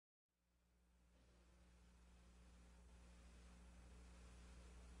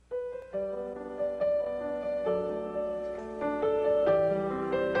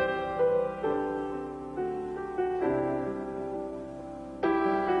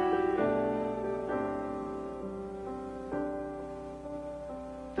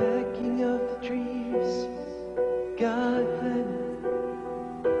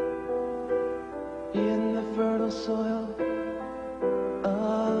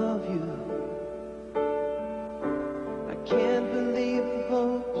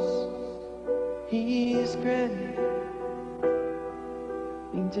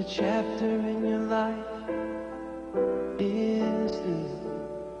winter chapter in your life is through.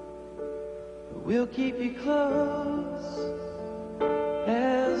 But we'll keep you close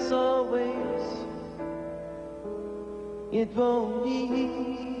as always. It won't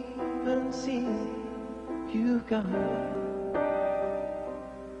even seem you gone,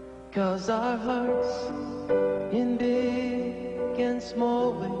 'cause our hearts in big and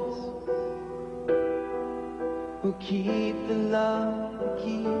small ways will keep the love that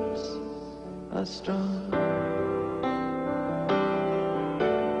keeps us strong.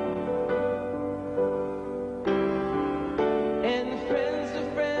 And friends are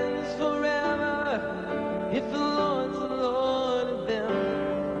friends forever if the Lord's the Lord of them.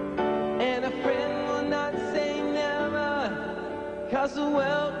 And a friend will not say never, 'cause the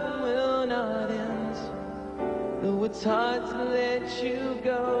welcome will not end. Though it's hard to let you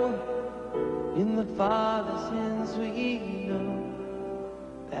go, in the Father's hands we know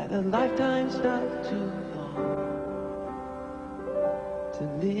that a lifetime's not too long to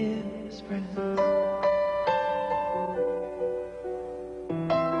live as friends.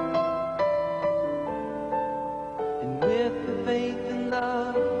 And with the faith and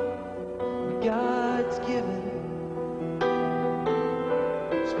love God's given,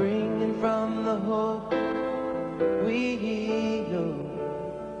 springing from the hope we know,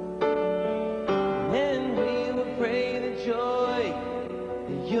 and we will pray the joy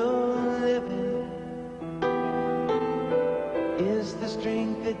that you're living is the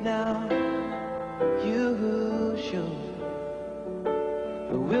strength that now you show.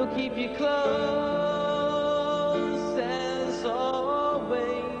 But we'll keep you close as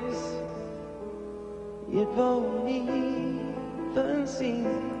always. It won't even seem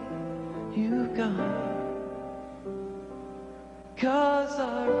you've gone, 'cause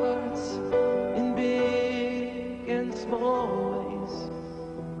our hearts in big and small ways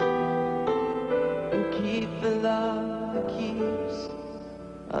will keep the love that keeps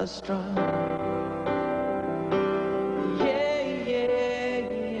us strong. Yeah, yeah,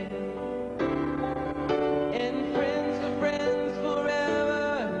 yeah. And friends are friends forever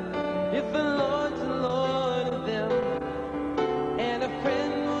if the Lord's the Lord of them. And a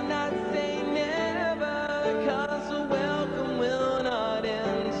friend will not say never, 'cause the welcome will not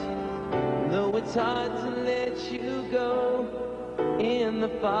end. Though it's hard to let you go, in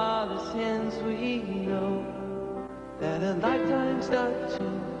the Father's hands we know that a lifetime's not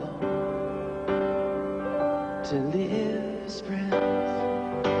too long to live as friends.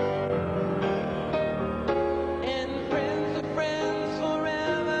 And friends are friends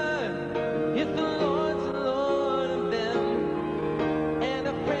forever if the Lord's the Lord of them. And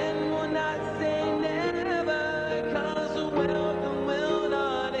a friend will not say never, 'cause the welcome will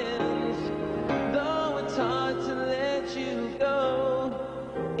not end. Though it's hard to let you go,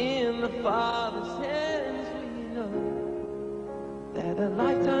 in the Father's hands we know that a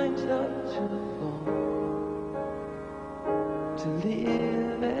lifetime's not too long to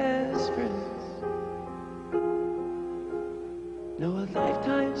live as friends. No, a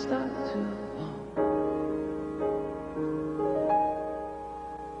lifetime's not too long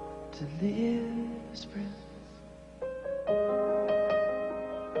to live as friends.